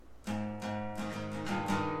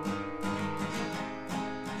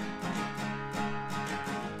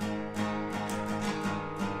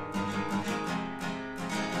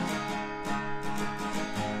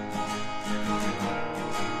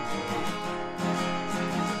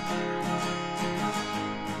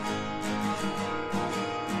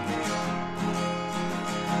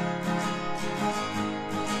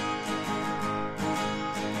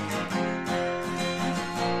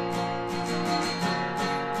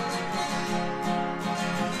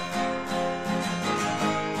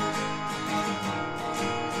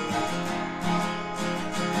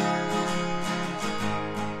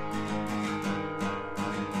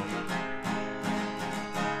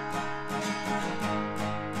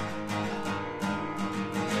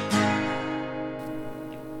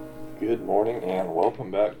Good morning and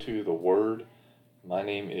welcome back to The Word. My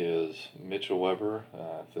name is Mitchell Weber.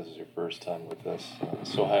 If this is your first time with us,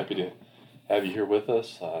 so happy to have you here with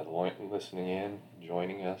us, listening in,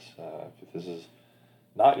 joining us. If this is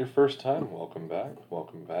not your first time, welcome back,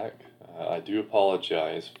 welcome back. I do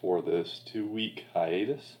apologize for this 2-week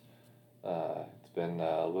hiatus. It's been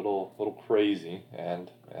a little crazy,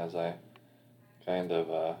 and as I kind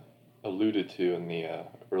of alluded to in the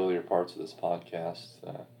earlier parts of this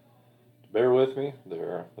podcast, bear with me.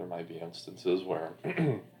 There might be instances where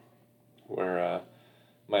where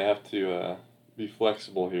might have to be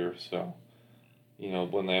flexible here. So,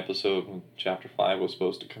 when the episode chapter 5 was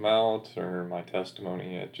supposed to come out, or my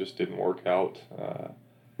testimony, it just didn't work out.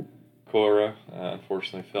 Cora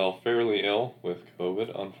unfortunately fell fairly ill with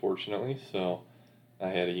COVID, unfortunately. So I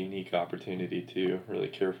had a unique opportunity to really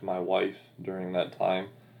care for my wife during that time.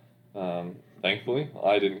 Thankfully,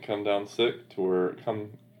 I didn't come down sick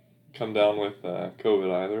come down with COVID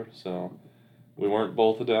either, so we weren't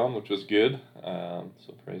both down, which was good,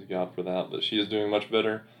 so praise God for that. But she is doing much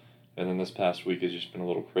better, and then this past week has just been a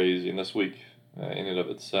little crazy, and this week in and of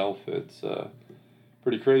itself, it's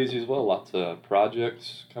pretty crazy as well. Lots of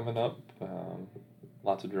projects coming up,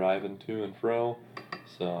 lots of driving to and fro,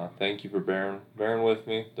 so thank you for bearing with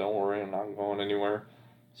me. Don't worry, I'm not going anywhere.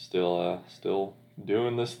 Still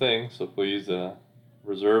doing this thing, so please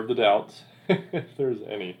reserve the doubts if there's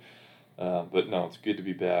any. But no, it's good to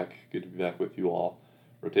be back. Good to be back with you all.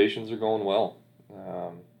 Rotations are going well.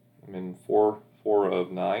 I'm in 4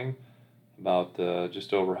 of 9, about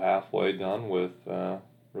just over halfway done with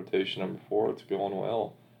rotation number 4. It's going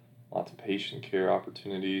well. Lots of patient care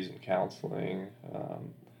opportunities and counseling.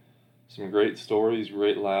 Some great stories,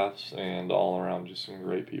 great laughs, and all around just some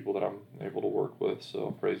great people that I'm able to work with.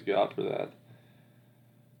 So praise God for that.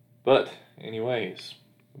 But anyways,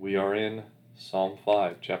 we are in Psalm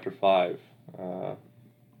 5, chapter 5.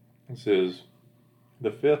 This is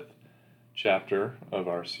the 5th chapter of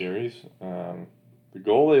our series. The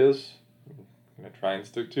goal is, I'm going to try and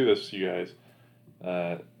stick to this, you guys.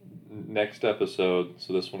 Next episode,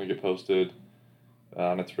 so this one will get posted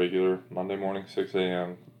on its regular Monday morning, 6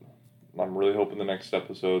 a.m. I'm really hoping the next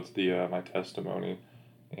episode's my testimony,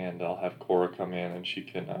 and I'll have Cora come in, and she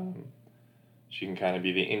can kind of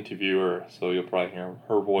be the interviewer, so you'll probably hear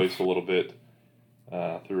her voice a little bit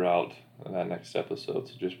throughout that next episode,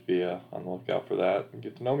 so just be on the lookout for that and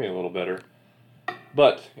get to know me a little better.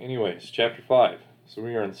 But anyways, chapter 5. So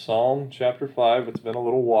we are in Psalm chapter 5. It's been a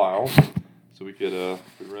little while, so we could, if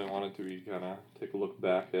we really wanted to, we kind of take a look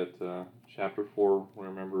back at chapter 4.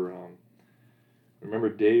 Remember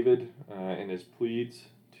David and his pleads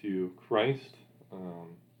to Christ.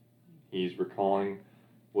 He's recalling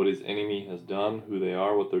what his enemy has done, who they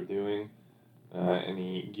are, what they're doing, and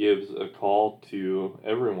he gives a call to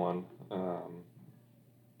everyone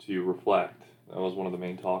to reflect. That was one of the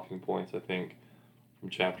main talking points, I think, from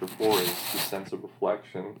chapter 4, is the sense of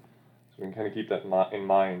reflection. So we can kind of keep that in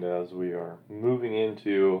mind as we are moving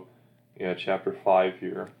into chapter 5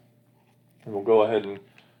 here. And we'll go ahead and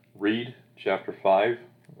read chapter 5,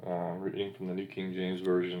 reading from the New King James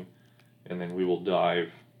Version, and then we will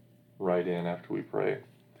dive right in after we pray.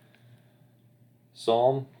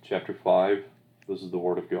 Psalm chapter 5, this is the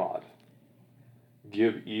word of God.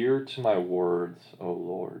 Give ear to my words, O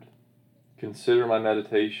Lord. Consider my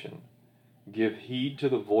meditation. Give heed to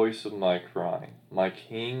the voice of my cry, my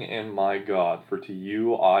King and my God, for to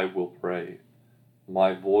you I will pray.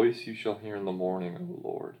 My voice you shall hear in the morning, O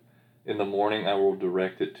Lord. In the morning I will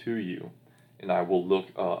direct it to you, and I will look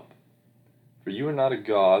up. For you are not a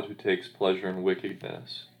God who takes pleasure in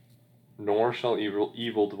wickedness, nor shall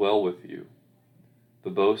evil dwell with you. The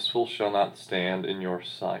boastful shall not stand in your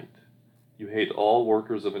sight. You hate all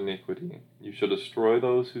workers of iniquity. You shall destroy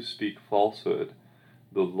those who speak falsehood.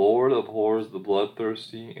 The Lord abhors the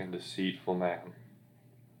bloodthirsty and deceitful man.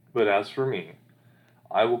 But as for me,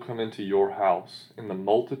 I will come into your house in the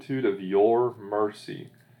multitude of your mercy.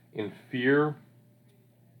 In fear,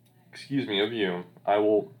 of you, I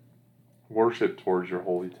will worship towards your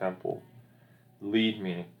holy temple. Lead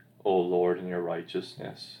me, O Lord, in your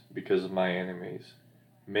righteousness, because of my enemies.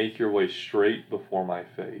 Make your way straight before my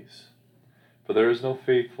face. For there is no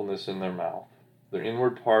faithfulness in their mouth. Their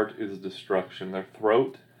inward part is destruction. Their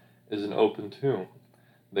throat is an open tomb.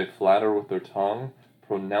 They flatter with their tongue.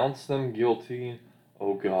 Pronounce them guilty,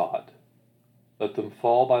 O God. Let them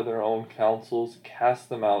fall by their own counsels. Cast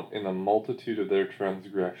them out in the multitude of their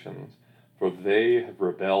transgressions, for they have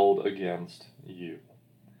rebelled against you.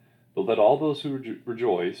 But let all those who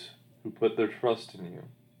rejoice, who put their trust in you,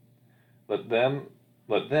 let them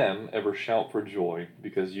ever shout for joy,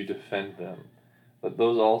 because you defend them. Let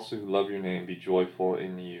those also who love your name be joyful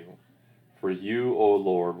in you. For you, O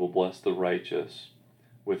Lord, will bless the righteous.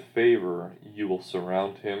 With favor you will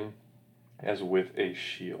surround him as with a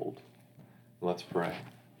shield. Let's pray.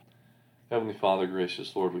 Heavenly Father,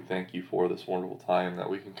 gracious Lord, we thank you for this wonderful time that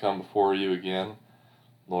we can come before you again.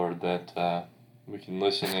 Lord, that we can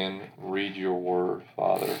listen in, read your word,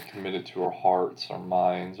 Father, commit it to our hearts, our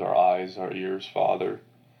minds, our eyes, our ears, Father.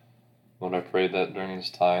 Lord, I pray that during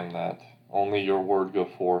this time that only your word go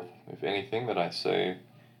forth. If anything that I say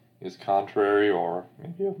is contrary or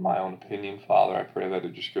maybe of my own opinion, Father, I pray that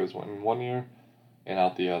it just goes in one ear and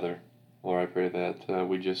out the other. Lord, I pray that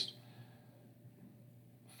we just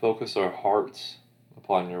focus our hearts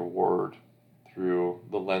upon your word through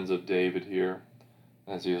the lens of David here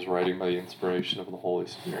as he is writing by the inspiration of the Holy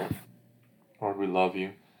Spirit. Lord, we love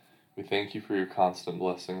you. We thank you for your constant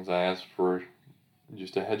blessings. I ask for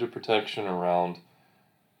just a hedge of protection around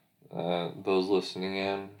those listening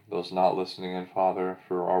in, those not listening in, Father,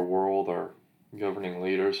 for our world, our governing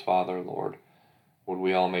leaders, Father, Lord. Would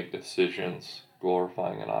we all make decisions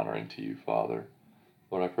glorifying and honoring to you, Father.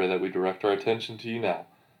 Lord, I pray that we direct our attention to you now.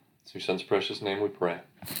 In your Son's precious name we pray.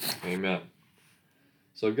 Amen.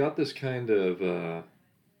 So I've got this kind of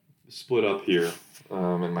split up here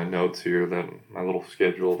in my notes here, that my little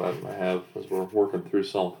schedule that I have as we're working through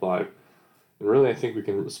Psalm 5. And really I think we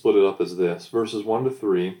can split it up as this. Verses 1 to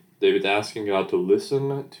 3, David's asking God to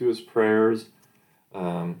listen to his prayers,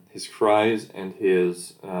 his cries, and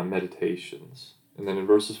his meditations. And then in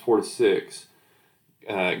verses 4 to 6,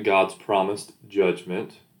 God's promised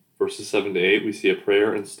judgment. Verses 7 to 8, we see a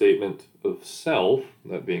prayer and statement of self,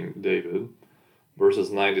 that being David.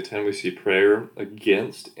 Verses 9 to 10, we see prayer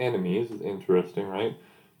against enemies. It's interesting, right?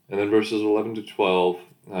 And then verses 11 to 12,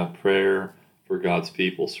 prayer for God's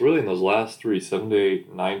people. So really in those last three, 7 to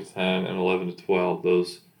 8, 9 to 10, and 11 to 12,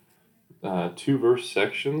 those two verse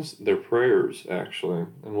sections, they're prayers, actually.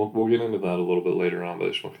 And we'll get into that a little bit later on, but I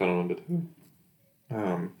just want to kind of wanted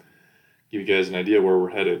to give you guys an idea where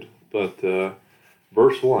we're headed. But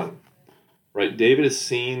verse 1, right? David is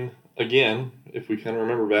seen, again, if we kind of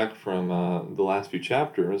remember back from the last few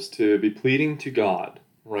chapters, to be pleading to God,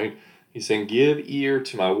 right? He's saying, give ear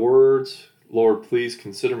to my words. Lord, please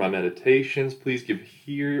consider my meditations. Please give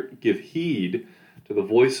heed to the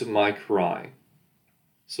voice of my cry.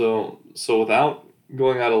 So without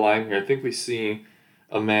going out of line here, I think we see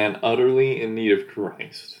a man utterly in need of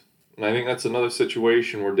Christ. And I think that's another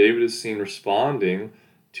situation where David is seen responding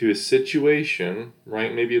to his situation,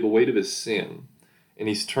 right? Maybe the weight of his sin. And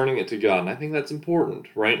he's turning it to God. And I think that's important,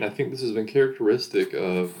 right? And I think this has been characteristic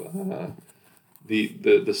of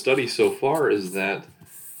the study so far, is that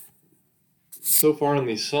so far in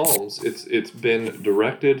these Psalms, it's been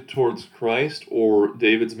directed towards Christ, or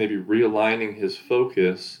David's maybe realigning his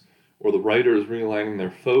focus, or the writer is realigning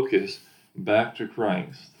their focus back to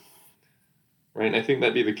Christ. Right? And I think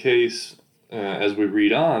that'd be the case as we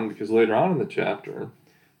read on, because later on in the chapter,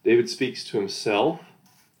 David speaks to himself,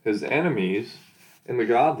 his enemies, and the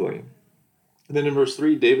godly. And then in verse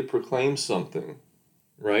 3, David proclaims something,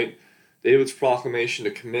 right? David's proclamation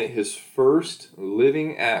to commit his first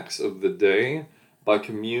living acts of the day by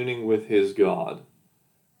communing with his God,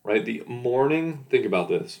 right? The morning, think about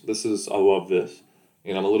this. I love this.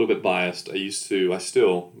 And I'm a little bit biased. I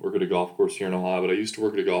still work at a golf course here in Ohio, but I used to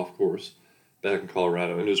work at a golf course back in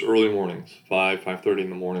Colorado. And it was early mornings, 5:30 in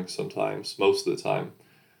the morning sometimes, most of the time.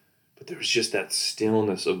 But there was just that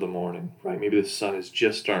stillness of the morning, right? Maybe the sun is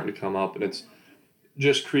just starting to come up and it's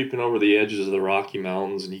just creeping over the edges of the Rocky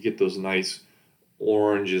Mountains, and you get those nice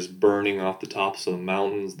oranges burning off the tops of the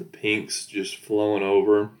mountains, the pinks just flowing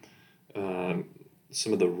over,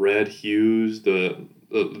 some of the red hues, the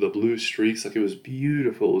blue streaks. Like, it was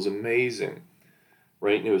beautiful. It was amazing,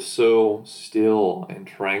 right? And it was so still and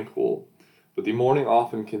tranquil. But the morning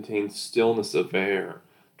often contains stillness of air,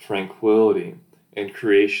 tranquility, and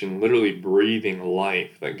creation, literally breathing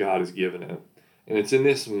life that God has given it. And it's in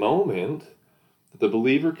this moment that the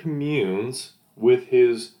believer communes with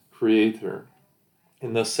his Creator,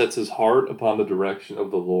 and thus sets his heart upon the direction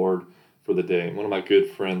of the Lord for the day. One of my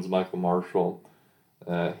good friends, Michael Marshall,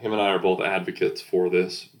 him and I are both advocates for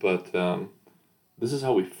this, but this is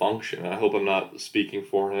how we function. I hope I'm not speaking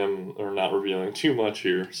for him or not revealing too much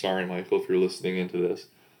here. Sorry, Michael, if you're listening into this.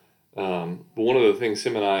 But one of the things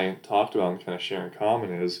him and I talked about and kind of share in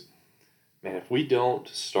common is, man, if we don't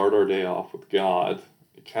start our day off with God,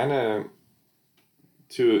 it kind of,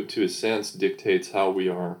 to a sense, dictates how we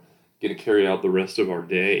are going to carry out the rest of our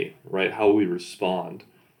day, right? How we respond,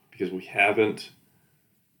 because we haven't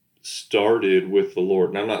started with the Lord.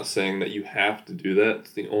 And I'm not saying that you have to do that.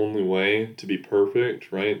 It's the only way to be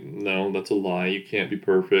perfect, right? No, that's a lie. You can't be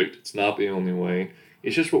perfect. It's not the only way.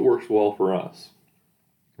 It's just what works well for us,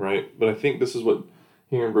 right? But I think this is what,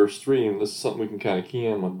 here in verse 3, and this is something we can kind of key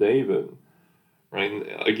in with David, right?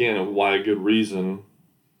 And again, why a good reason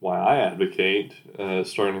why I advocate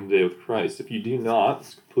starting the day with Christ. If you do not,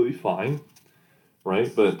 it's completely fine,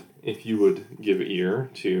 right? But if you would give ear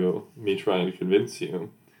to me trying to convince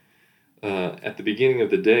you, at the beginning of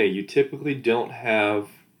the day, you typically don't have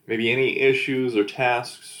maybe any issues or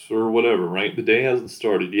tasks or whatever, right? The day hasn't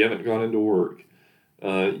started. You haven't gone into work.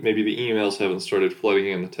 Maybe the emails haven't started flooding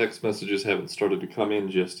in. The text messages haven't started to come in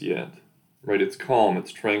just yet, right? It's calm.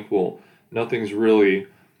 It's tranquil. Nothing's really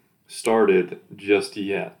started just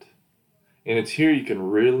yet. And it's here you can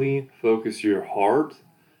really focus your heart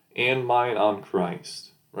and mind on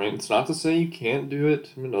Christ, right? It's not to say you can't do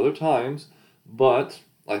it in other times, but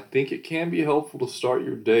I think it can be helpful to start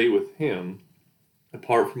your day with Him,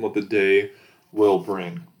 apart from what the day will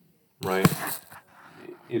bring, right?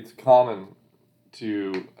 It's common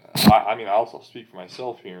to, I also speak for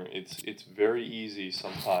myself here. It's very easy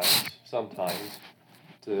sometimes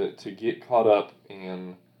to get caught up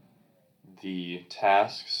in the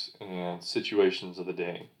tasks and situations of the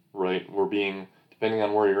day, right? Depending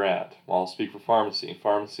on where you're at. Well, I'll speak for pharmacy,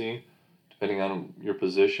 depending on your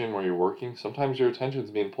position where you're working, sometimes your attention is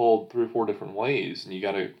being pulled 3 or 4 different ways, and you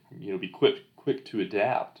got to be quick to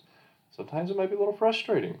adapt. Sometimes it might be a little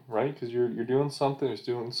frustrating, right? Because you're doing something, it's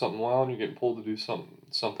doing something well, and you're getting pulled to do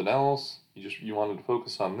something else. You wanted to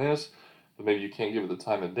focus on this, but maybe you can't give it the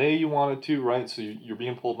time of day you wanted to, right? So you're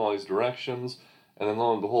being pulled in all these directions, and then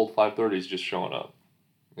lo and behold, 5:30 is just showing up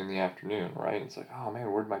in the afternoon, right? It's like, oh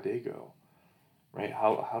man, where'd my day go? Right?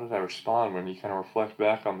 How did I respond when you kind of reflect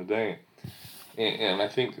back on the day? And I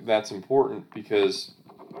think that's important because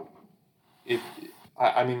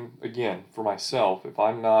again, for myself, if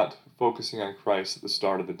I'm not focusing on Christ at the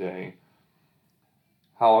start of the day,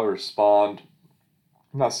 how I respond,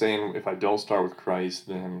 I'm not saying if I don't start with Christ,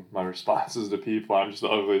 then my responses to people, I'm just the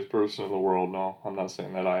ugliest person in the world. No, I'm not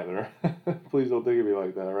saying that either. Please don't think of me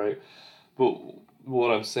like that, right? But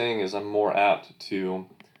what I'm saying is I'm more apt to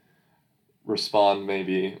respond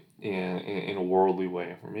maybe in a worldly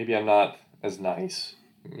way, or maybe I'm not as nice.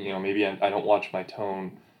 Maybe I don't watch my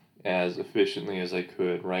tone as efficiently as I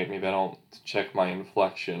could, right? Maybe I don't check my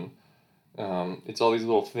inflection. It's all these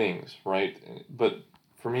little things, right? But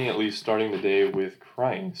for me, at least, starting the day with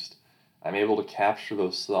Christ, I'm able to capture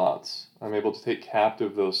those thoughts. I'm able to take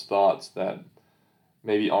captive those thoughts that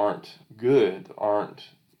maybe aren't good, aren't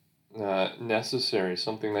necessary,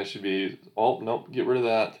 something that should be, oh, nope, get rid of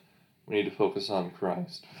that. We need to focus on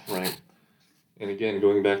Christ, right? And again,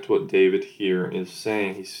 going back to what David here is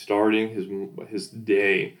saying, he's starting his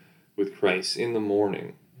day with Christ in the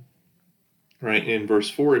morning, right? In verse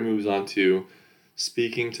 4, he moves on to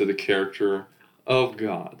speaking to the character of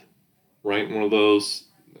God, right? One of those,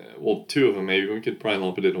 well, 2 of them maybe, we could probably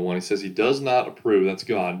lump it into one. He says he does not approve, that's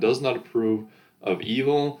God, does not approve of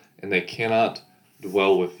evil, and they cannot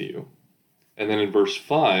dwell with you. And then in verse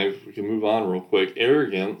 5, we can move on real quick,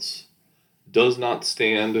 arrogance does not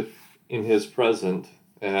stand in his presence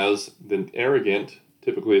as the arrogant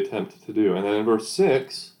typically attempt to do. And then in verse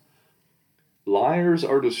 6, liars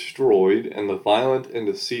are destroyed, and the violent and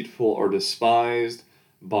deceitful are despised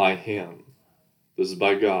by him. This is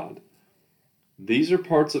by God. These are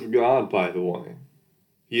parts of God, by the way.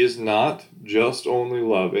 He is not just only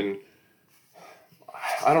love. And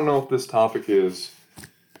I don't know if this topic is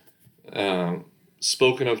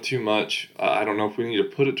spoken of too much. I don't know if we need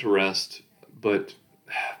to put it to rest, but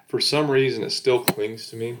for some reason it still clings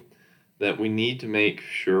to me that we need to make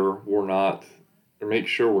sure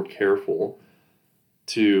we're careful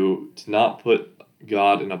to not put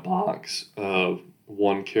God in a box of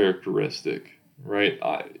one characteristic, right?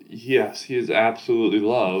 Yes, he is absolutely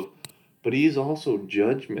love, but he is also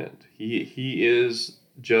judgment. He is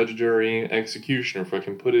judge, jury, executioner, if I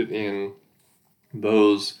can put it in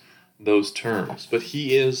those terms. But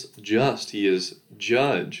he is just. He is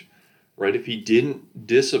judge, right? If he didn't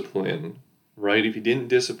discipline, right? If he didn't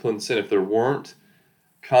discipline sin, if there weren't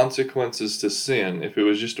consequences to sin, if it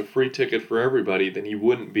was just a free ticket for everybody, then he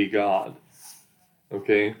wouldn't be God.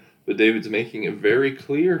 Okay? But David's making it very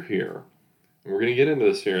clear here. And we're going to get into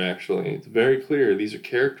this here, actually. It's very clear. These are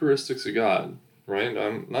characteristics of God, right?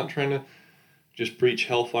 I'm not trying to just preach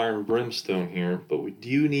hellfire and brimstone here, but we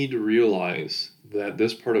do need to realize that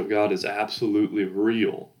this part of God is absolutely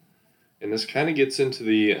real. And this kind of gets into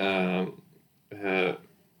the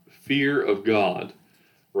fear of God,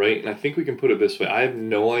 right? And I think we can put it this way. I have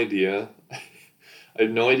no idea. I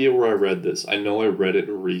have no idea where I read this. I know I read it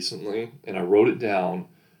recently, and I wrote it down.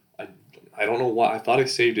 I don't know why. I thought I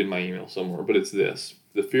saved it in my email somewhere, but it's this: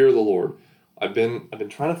 the fear of the Lord. I've been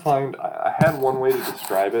trying to find. I had one way to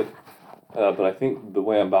describe it, but I think the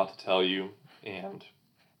way I'm about to tell you, and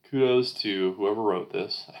kudos to whoever wrote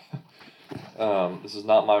this. These are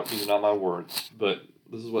not my words, but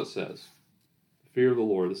this is what it says. Fear of the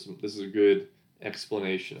Lord. This is a good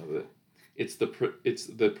explanation of it. It's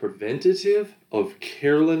the preventative of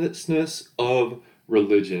carelessness of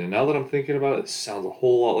religion. And now that I'm thinking about it, it sounds a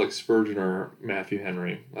whole lot like Spurgeon or Matthew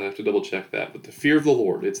Henry. I have to double check that. But the fear of the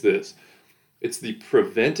Lord, it's this. It's the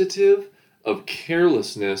preventative of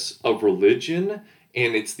carelessness of religion,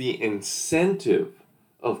 and it's the incentive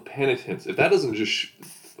of penitence. If that doesn't just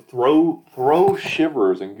throw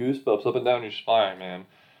shivers and goosebumps up and down your spine, man,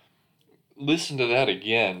 listen to that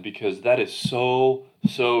again, because that is so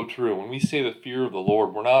true. When we say the fear of the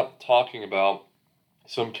Lord, we're not talking about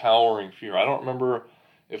some cowering fear. I don't remember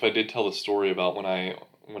if I did tell the story about when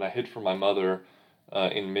I hid from my mother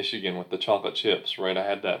in Michigan with the chocolate chips, right? I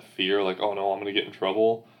had that fear, like, oh no, I'm going to get in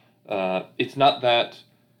trouble. It's not that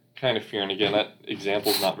kind of fear. And again, that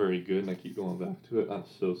example is not very good, and I keep going back to it. I'm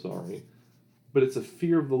so sorry. But it's a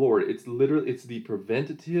fear of the Lord. It's the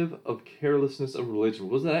preventative of carelessness of religion.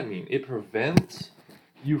 What does that mean? It prevents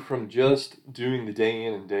you from just doing the day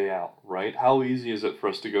in and day out, right? How easy is it for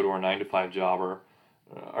us to go to our 9-to-5 job, or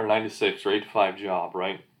our 9-to-6 or 8-to-5 job,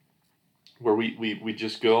 right? Where we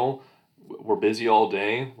just go, we're busy all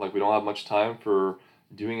day, like we don't have much time for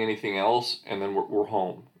doing anything else, and then we're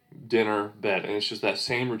home. Dinner, bed, and it's just that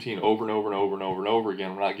same routine over and over and over and over and over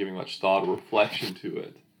again. We're not giving much thought or reflection to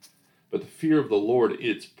it. But the fear of the Lord,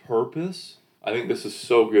 its purpose, I think this is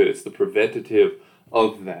so good. It's the preventative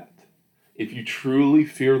of that. If you truly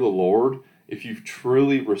fear the Lord, if you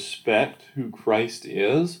truly respect who Christ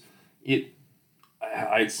is, it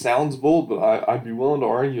sounds bold, but I'd be willing to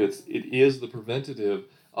argue it is the preventative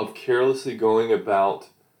of carelessly going about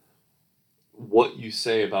what you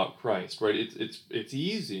say about Christ, right? It's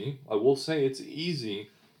easy. I will say it's easy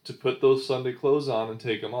to put those Sunday clothes on and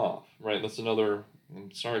take them off, right? That's another. I'm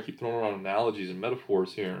sorry, I keep throwing around analogies and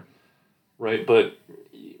metaphors here, right? But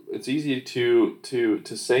it's easy to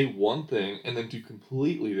say one thing and then do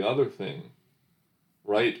completely the other thing,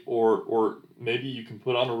 right? Or maybe you can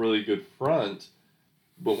put on a really good front,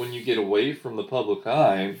 but when you get away from the public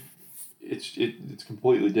eye, it's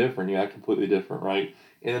completely different. You act completely different, right?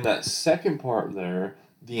 And in that second part there,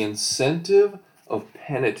 the incentive of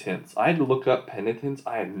penitence. I had to look up penitence.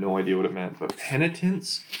 I had no idea what it meant, but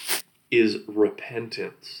penitence is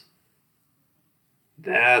repentance.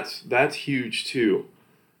 That's huge too.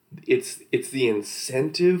 It's the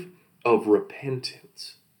incentive of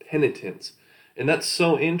repentance, penitence. And that's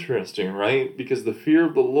so interesting, right? Because the fear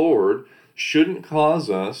of the Lord shouldn't cause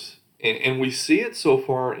us, and we see it so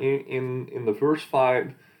far in the first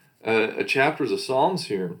 5 chapters of Psalms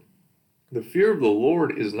here. The fear of the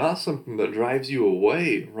Lord is not something that drives you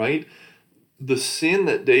away, right? The sin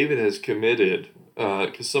that David has committed,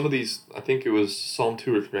 because some of these, I think it was Psalm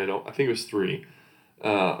 2 or 3, I think it was 3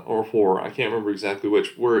 or 4, I can't remember exactly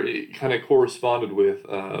which, where it kind of corresponded with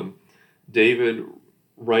David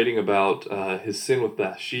writing about his sin with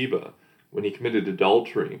Bathsheba when he committed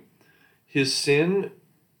adultery. His sin,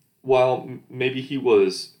 while maybe he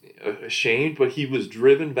was ashamed, but he was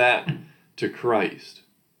driven back to Christ,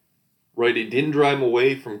 right? It didn't drive him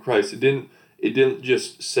away from Christ. It didn't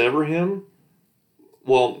just sever him.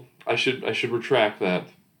 Well, I should retract that.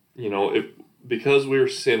 Because we're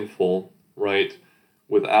sinful, right?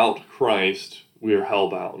 Without Christ, we are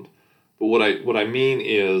hellbound. But what I mean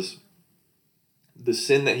is, the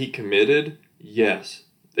sin that he committed, yes,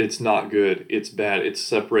 it's not good. It's bad. It's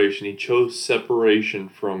separation. He chose separation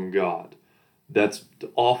from God. That's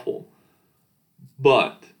awful.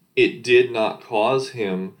 But it did not cause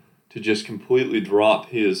him to just completely drop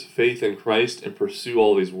his faith in Christ and pursue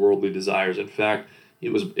all these worldly desires. In fact,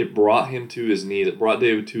 it brought him to his knees. It brought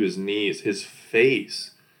David to his knees, his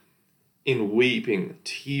face in weeping,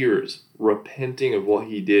 tears, repenting of what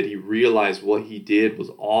he did. He realized what he did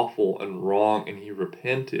was awful and wrong, and he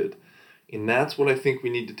repented. And that's what I think we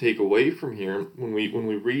need to take away from here when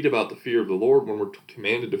we read about the fear of the Lord, when we're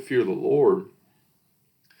commanded to fear the Lord.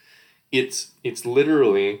 It's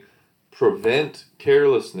literally prevent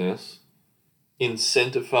carelessness,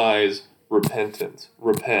 incentivize repentance.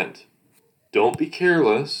 Repent. Don't be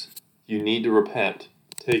careless. You need to repent.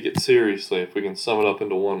 Take it seriously, if we can sum it up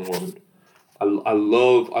into one word. I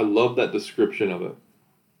love that description of it.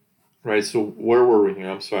 Right, so where were we here?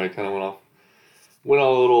 I'm sorry, I kind of went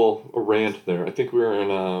on a rant there. I think we were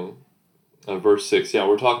in verse 6. Yeah,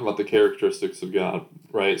 we're talking about the characteristics of God,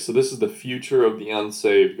 right? So this is the future of the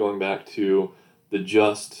unsaved, going back to the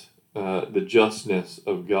justness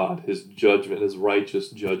of God, his judgment, his righteous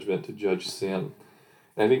judgment to judge sin.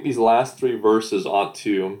 And I think these last three verses ought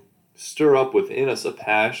to stir up within us a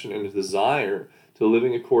passion and a desire to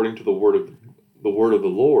living according to the word of the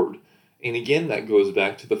Lord. And again, that goes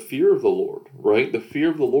back to the fear of the Lord, right? The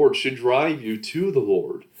fear of the Lord should drive you to the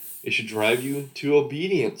Lord. It should drive you to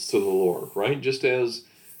obedience to the Lord, right? Just as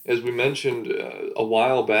we mentioned a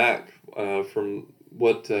while back from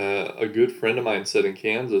what a good friend of mine said in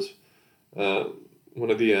Kansas, one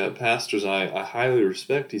of the pastors I highly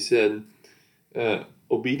respect, he said,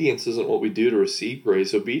 obedience isn't what we do to receive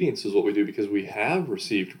grace. Obedience is what we do because we have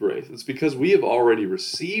received grace. It's because we have already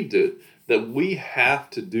received it that we have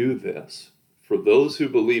to do this. For those who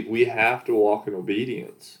believe, we have to walk in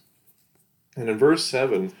obedience. And in verse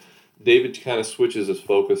 7, David kind of switches his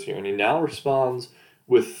focus here, and he now responds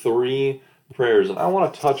with three prayers. And I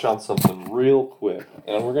want to touch on something real quick,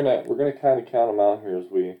 and we're gonna kind of count them out here as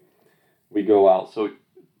we go out. So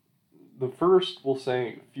the first, we'll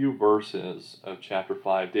say, few verses of chapter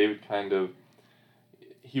 5, David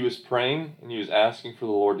he was praying and he was asking for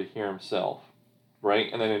the Lord to hear himself, right?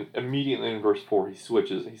 And then immediately in verse 4, he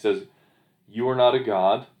switches. He says, "You are not a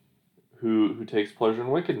God who takes pleasure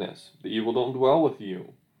in wickedness. The evil don't dwell with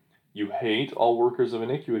you. You hate all workers of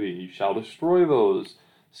iniquity. You shall destroy those."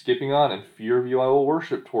 Skipping on, "In fear of you I will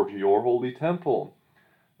worship toward your holy temple.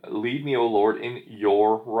 Lead me, O Lord, in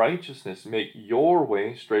your righteousness. Make your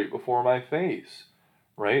way straight before my face."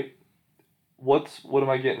 Right? What am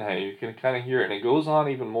I getting at? You can kind of hear it, and it goes on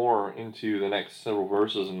even more into the next several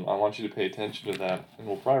verses, and I want you to pay attention to that, and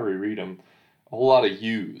we'll probably reread them. A whole lot of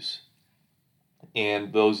yous.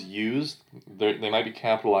 And those yous, they might be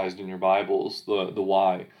capitalized in your Bibles, the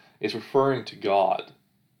Y. It's referring to God.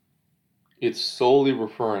 It's solely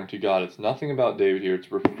referring to God. It's nothing about David here.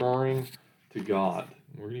 It's referring to God.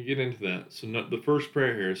 We're going to get into that. So the first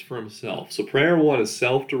prayer here is for himself. So prayer 1 is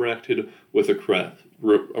self-directed with a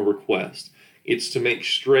request. It's to make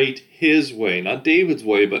straight his way, not David's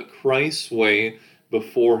way, but Christ's way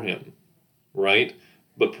before him, right?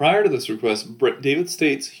 But prior to this request, David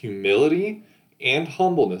states humility and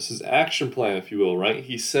humbleness, his action plan, if you will, right?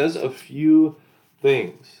 He says a few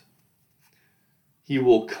things. He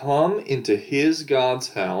will come into his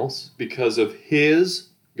God's house because of his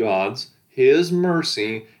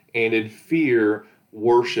mercy, and in fear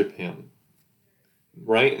worship him.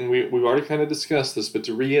 Right? And we've already kind of discussed this, but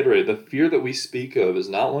to reiterate, the fear that we speak of is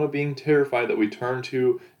not one of being terrified that we turn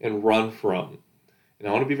to and run from. And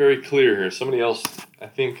I want to be very clear here. Somebody else, I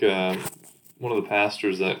think one of the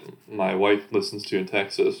pastors that my wife listens to in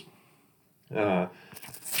Texas,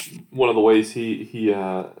 one of the ways he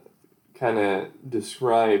kind of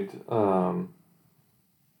described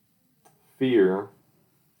fear,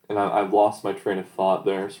 and I've lost my train of thought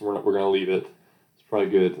there, so we're going to leave it. It's probably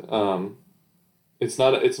good. It's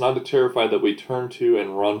not a terrified that we turn to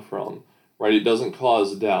and run from, right? It doesn't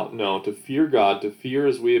cause doubt. No, to fear God, to fear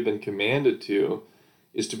as we have been commanded to,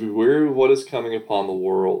 is to be wary of what is coming upon the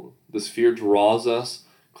world. This fear draws us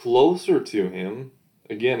closer to him.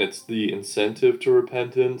 Again, it's the incentive to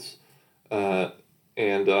repentance, and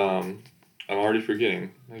I'm already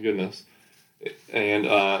forgetting, my goodness,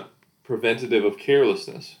 and preventative of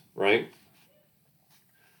carelessness, right?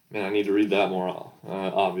 Man, I need to read that more,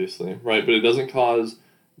 obviously, right? But it doesn't cause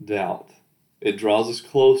doubt. It draws us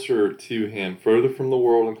closer to him, further from the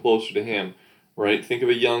world and closer to him, right? Think of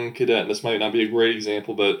a young cadet. This might not be a great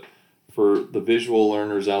example, but for the visual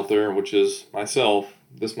learners out there, which is myself,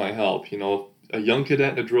 this might help. You know, a young cadet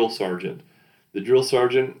and a drill sergeant. The drill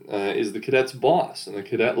sergeant is the cadet's boss, and the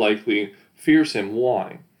cadet likely fears him.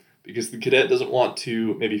 Why? Because the cadet doesn't want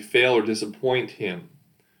to maybe fail or disappoint him.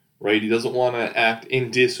 Right? He doesn't want to act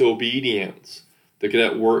in disobedience. The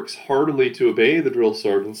cadet works heartily to obey the drill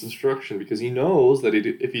sergeant's instruction because he knows that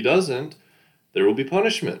if he doesn't, there will be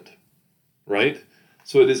punishment. Right?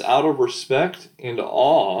 So it is out of respect and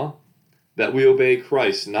awe that we obey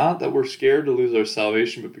Christ. Not that we're scared to lose our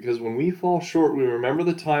salvation, but because when we fall short, we remember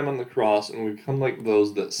the time on the cross and we become like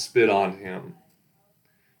those that spit on him.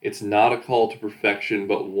 It's not a call to perfection,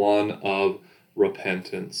 but one of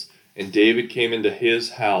repentance. And David came into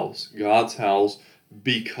his house, God's house,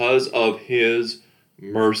 because of his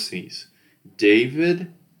mercies. David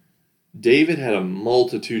had a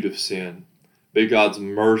multitude of sin, but God's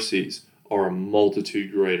mercies are a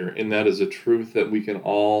multitude greater. And that is a truth that we can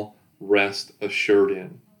all rest assured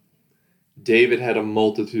in. David had a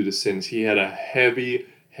multitude of sins. He had a heavy,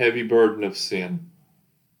 heavy burden of sin.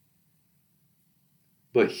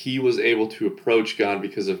 But he was able to approach God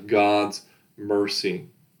because of God's mercy.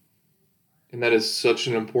 And that is such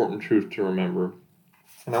an important truth to remember.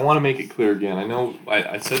 And I want to make it clear again. I know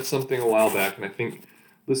I said something a while back, and I think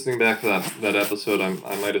listening back to that episode,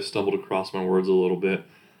 I might have stumbled across my words a little bit.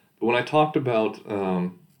 But when I talked about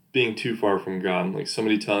being too far from God, like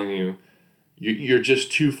somebody telling you, you're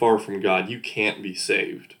just too far from God, you can't be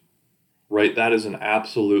saved, right? That is an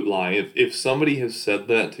absolute lie. If somebody has said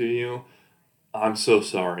that to you, I'm so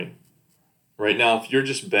sorry. Right now, if you're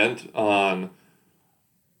just bent on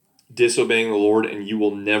disobeying the Lord and you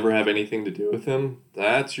will never have anything to do with Him,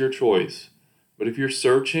 that's your choice. But if you're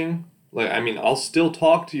searching, I'll still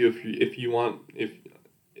talk to you if you want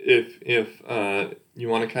you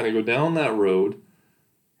want to kind of go down that road.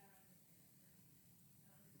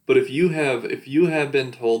 But if you have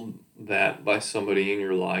been told that by somebody in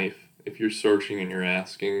your life, if you're searching and you're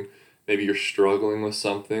asking, maybe you're struggling with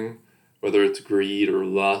something, whether it's greed or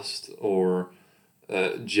lust or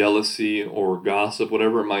jealousy or gossip,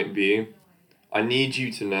 whatever it might be, I need you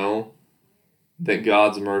to know that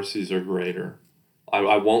God's mercies are greater.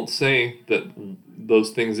 I won't say that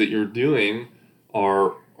those things that you're doing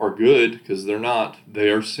are good, because they're not. They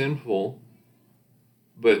are sinful.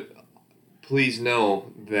 But please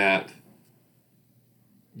know that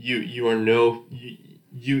you are not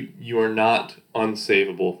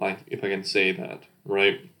unsavable, if I can say that,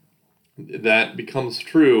 right? That becomes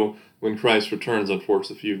true when Christ returns,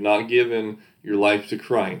 unfortunately. If you've not given your life to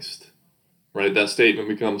Christ, right, that statement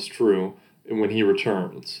becomes true when He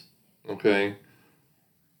returns, okay?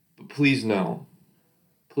 But please know,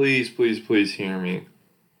 please hear me.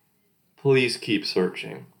 Please keep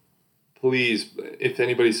searching. Please, if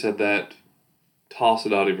anybody said that, toss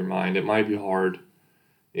it out of your mind. It might be hard.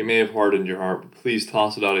 It may have hardened your heart, but please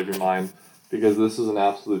toss it out of your mind, because this is an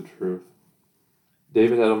absolute truth.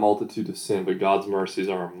 David had a multitude of sin, but God's mercies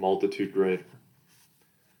are a multitude greater.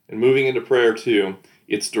 And moving into prayer too,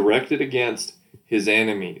 it's directed against his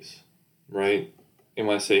enemies, right? And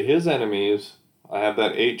when I say his enemies, I have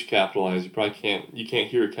that H capitalized. You can't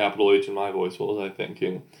hear a capital H in my voice. What was I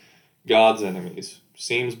thinking? God's enemies.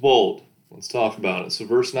 Seems bold. Let's talk about it. So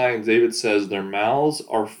verse 9, David says, their mouths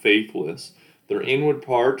are faithless. Their inward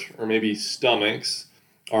part, or maybe stomachs,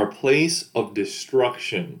 are a place of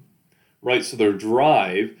destruction. Right, so their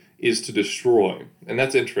drive is to destroy. And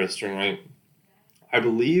that's interesting, right? I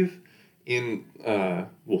believe in,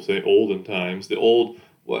 we'll say olden times,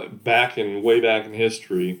 way back in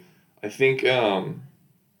history, I think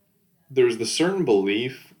there's the certain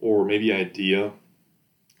belief or maybe idea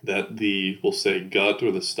that we'll say gut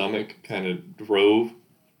or the stomach kind of drove,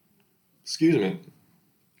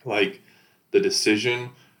 like the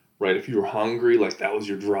decision. Right, if you were hungry, like that was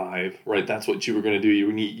your drive, right? That's what you were going to do.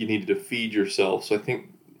 You needed to feed yourself. So I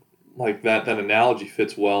think like that analogy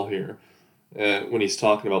fits well here when he's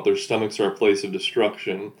talking about their stomachs are a place of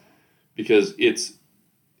destruction, because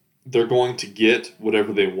they're going to get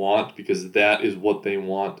whatever they want, because that is what they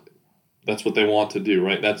want. That's what they want to do,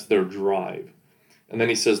 right? That's their drive. And then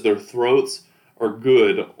he says their throats are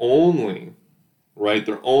good only, right?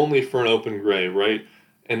 They're only for an open grave, right?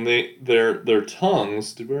 And their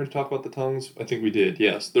tongues, did we already talk about the tongues? I think we did,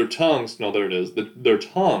 yes. Their tongues, no, there it is. Their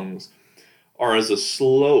tongues are as a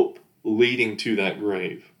slope leading to that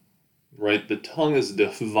grave, right? The tongue is a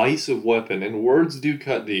divisive weapon, and words do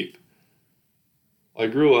cut deep. I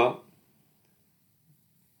grew up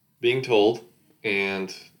being told,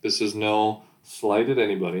 and this is no slight at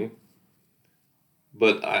anybody,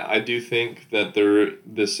 but I do think that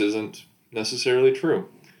this isn't necessarily true.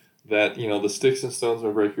 That, the sticks and stones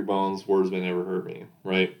may break your bones, words may never hurt me,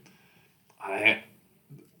 right?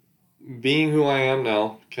 Being who I am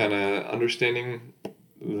now, kind of understanding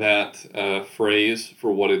that phrase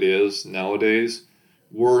for what it is nowadays,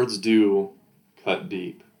 words do cut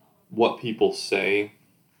deep. What people say,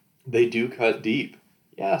 they do cut deep.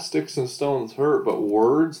 Yeah, sticks and stones hurt, but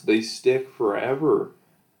words, they stick forever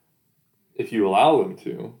if you allow them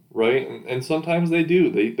to, right? And sometimes they do.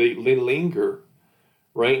 They linger.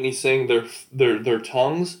 Right, and he's saying their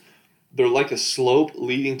tongues, they're like a slope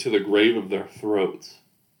leading to the grave of their throats.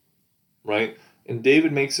 Right, and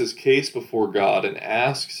David makes his case before God and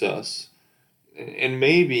asks us, and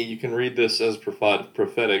maybe you can read this as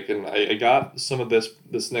prophetic. And I got some of this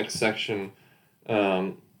next section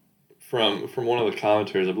from one of the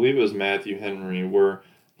commentaries. I believe it was Matthew Henry, where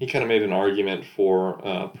he kind of made an argument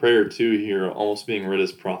for prayer too here, almost being read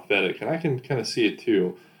as prophetic, and I can kind of see it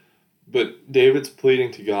too. But David's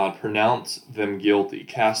pleading to God, pronounce them guilty,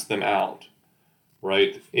 cast them out,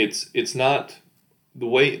 right? It's not the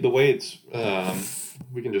way it's.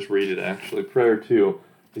 We can just read it actually. Prayer 2.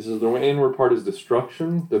 He says, their inward part is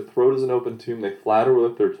destruction, their throat is an open tomb, they flatter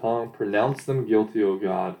with their tongue, pronounce them guilty, O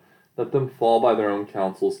God. Let them fall by their own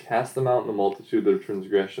counsels, cast them out in the multitude of their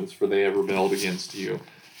transgressions, for they have rebelled against you.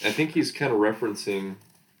 And I think he's kind of referencing,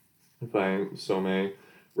 if I so may,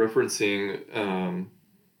 referencing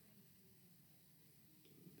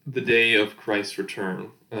the day of Christ's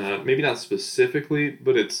return. Maybe not specifically,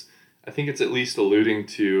 but I think it's at least alluding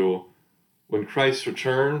to when Christ's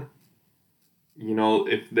return,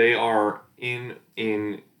 if they are in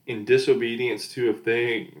disobedience to, if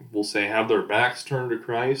they will say have their backs turned to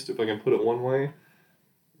Christ, if I can put it one way,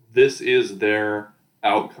 this is their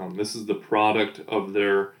outcome. This is the product of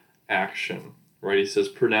their action, right? He says,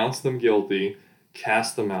 pronounce them guilty,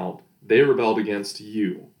 cast them out. They rebelled against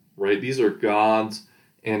you, right? These are God's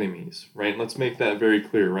enemies, right? Let's make that very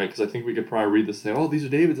clear, right? Because I think we could probably read this and say, oh, these are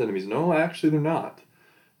David's enemies. No, actually they're not.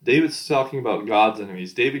 David's talking about God's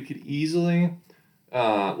enemies. David could easily,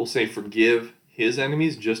 we'll say, forgive his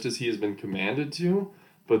enemies just as he has been commanded to,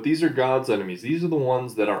 but these are God's enemies. These are the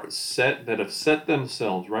ones that have set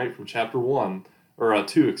themselves, right, from chapter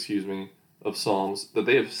 2, of Psalms, that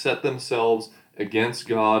they have set themselves against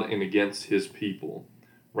God and against his people,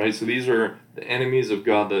 right? So these are the enemies of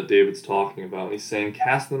God that David's talking about. And he's saying,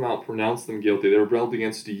 cast them out, pronounce them guilty. They rebelled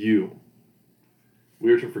against you.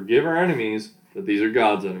 We are to forgive our enemies, but these are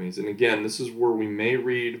God's enemies. And again, this is where we may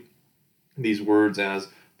read these words as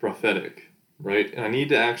prophetic, right? And I need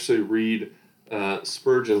to actually read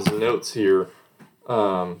Spurgeon's notes here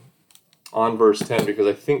on verse 10, because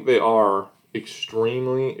I think they are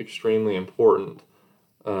extremely, extremely important.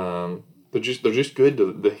 They're just good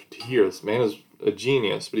to hear. This man is a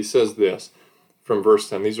genius. But he says this from verse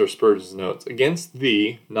 10. These are Spurgeon's notes. Against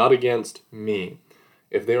thee, not against me.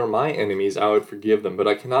 If they were my enemies, I would forgive them, but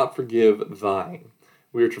I cannot forgive thine.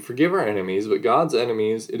 We are to forgive our enemies, but God's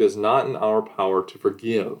enemies it is not in our power to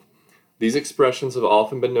forgive. These expressions have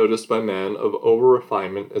often been noticed by men of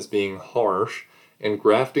over-refinement as being harsh and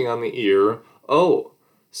grafting on the ear. Oh,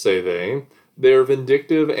 say they are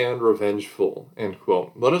vindictive and revengeful, end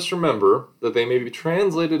quote. Let us remember that they may be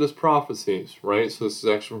translated as prophecies, right? So this is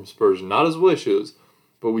actually from Spurgeon, not as wishes,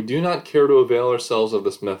 but we do not care to avail ourselves of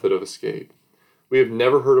this method of escape. We have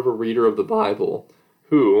never heard of a reader of the Bible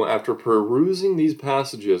who, after perusing these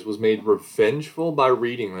passages, was made revengeful by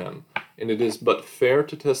reading them, and it is but fair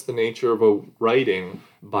to test the nature of a writing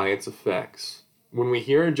by its effects. When we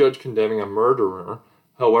hear a judge condemning a murderer,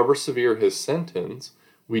 however severe his sentence,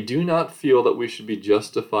 we do not feel that we should be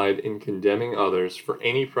justified in condemning others for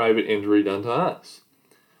any private injury done to us.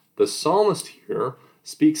 The psalmist here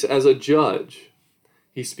speaks as a judge.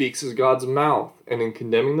 He speaks as God's mouth, and in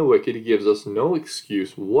condemning the wicked, he gives us no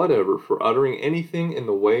excuse whatever for uttering anything in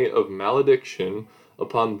the way of malediction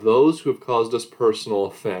upon those who have caused us personal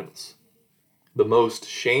offense. The most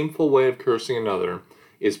shameful way of cursing another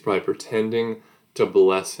is by pretending to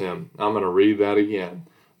bless him. I'm going to read that again.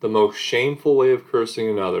 The most shameful way of cursing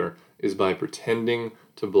another is by pretending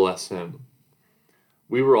to bless him.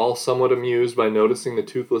 We were all somewhat amused by noticing the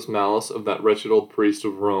toothless malice of that wretched old priest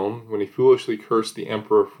of Rome when he foolishly cursed the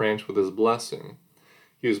Emperor of France with his blessing.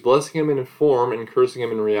 He was blessing him in form and cursing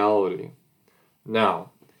him in reality.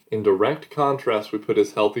 Now, in direct contrast we put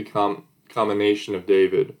his healthy combination of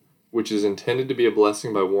David, which is intended to be a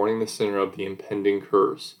blessing by warning the sinner of the impending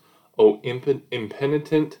curse. O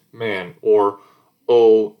impenitent man, or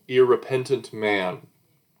O irrepentant man,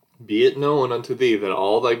 be it known unto thee that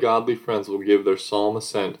all thy godly friends will give their solemn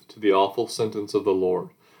assent to the awful sentence of the Lord,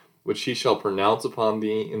 which he shall pronounce upon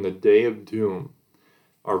thee in the day of doom.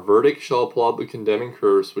 Our verdict shall applaud the condemning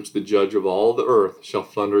curse, which the judge of all the earth shall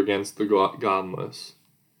thunder against the godless.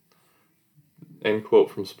 End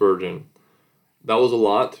quote from Spurgeon. That was a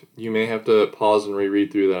lot. You may have to pause and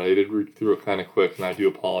reread through that. I did read through it kind of quick, and I do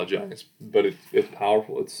apologize. But it's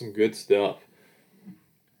powerful. It's some good stuff.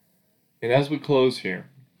 And as we close here,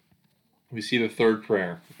 we see the third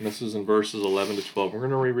prayer, and this is in verses 11 to 12. We're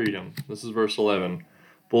going to reread them. This is verse 11.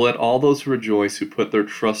 But let all those who rejoice who put their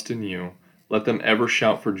trust in you, let them ever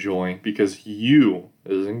shout for joy, because you,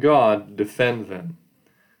 as in God, defend them.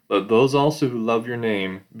 Let those also who love your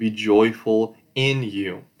name be joyful in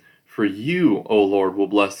you. For you, O Lord, will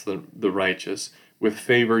bless the righteous. With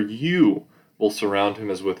favor you will surround him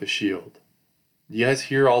as with a shield. Do you guys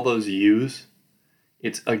hear all those yous?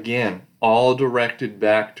 It's, again, all directed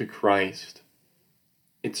back to Christ.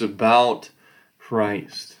 It's about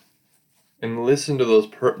Christ. And listen to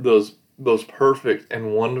those perfect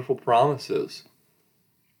and wonderful promises.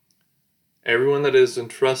 Everyone that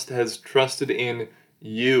has trusted in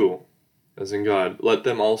you, as in God, let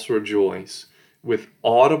them also rejoice with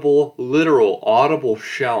literal audible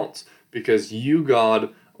shouts, because you, God,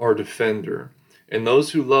 our defender. And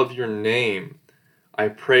those who love your name, I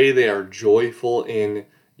pray they are joyful in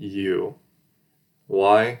you.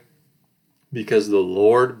 Why? Because the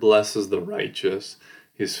Lord blesses the righteous.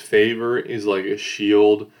 His favor is like a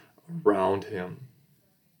shield around him.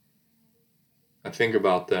 I think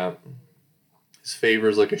about that. His favor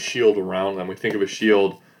is like a shield around them. We think of a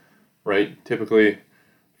shield, right? Typically,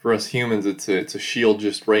 for us humans, it's a shield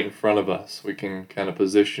just right in front of us. We can kind of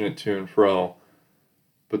position it to and fro.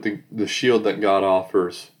 But the shield that God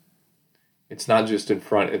offers, it's not just in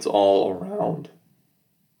front, it's all around.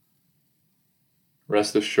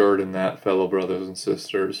 Rest assured in that, fellow brothers and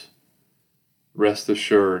sisters. Rest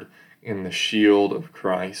assured in the shield of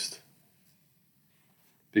Christ.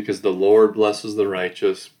 Because the Lord blesses the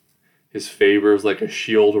righteous. His favor is like a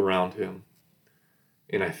shield around him.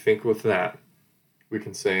 And I think with that, we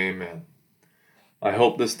can say amen. I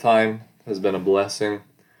hope this time has been a blessing.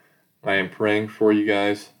 I am praying for you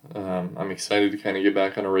guys. I'm excited to kind of get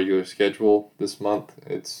back on a regular schedule this month.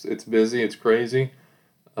 It's busy, it's crazy.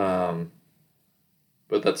 But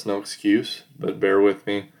that's no excuse. But bear with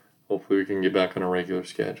me. Hopefully we can get back on a regular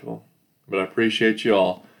schedule. But I appreciate you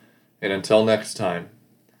all. And until next time,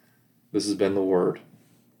 this has been The Word.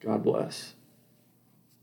 God bless.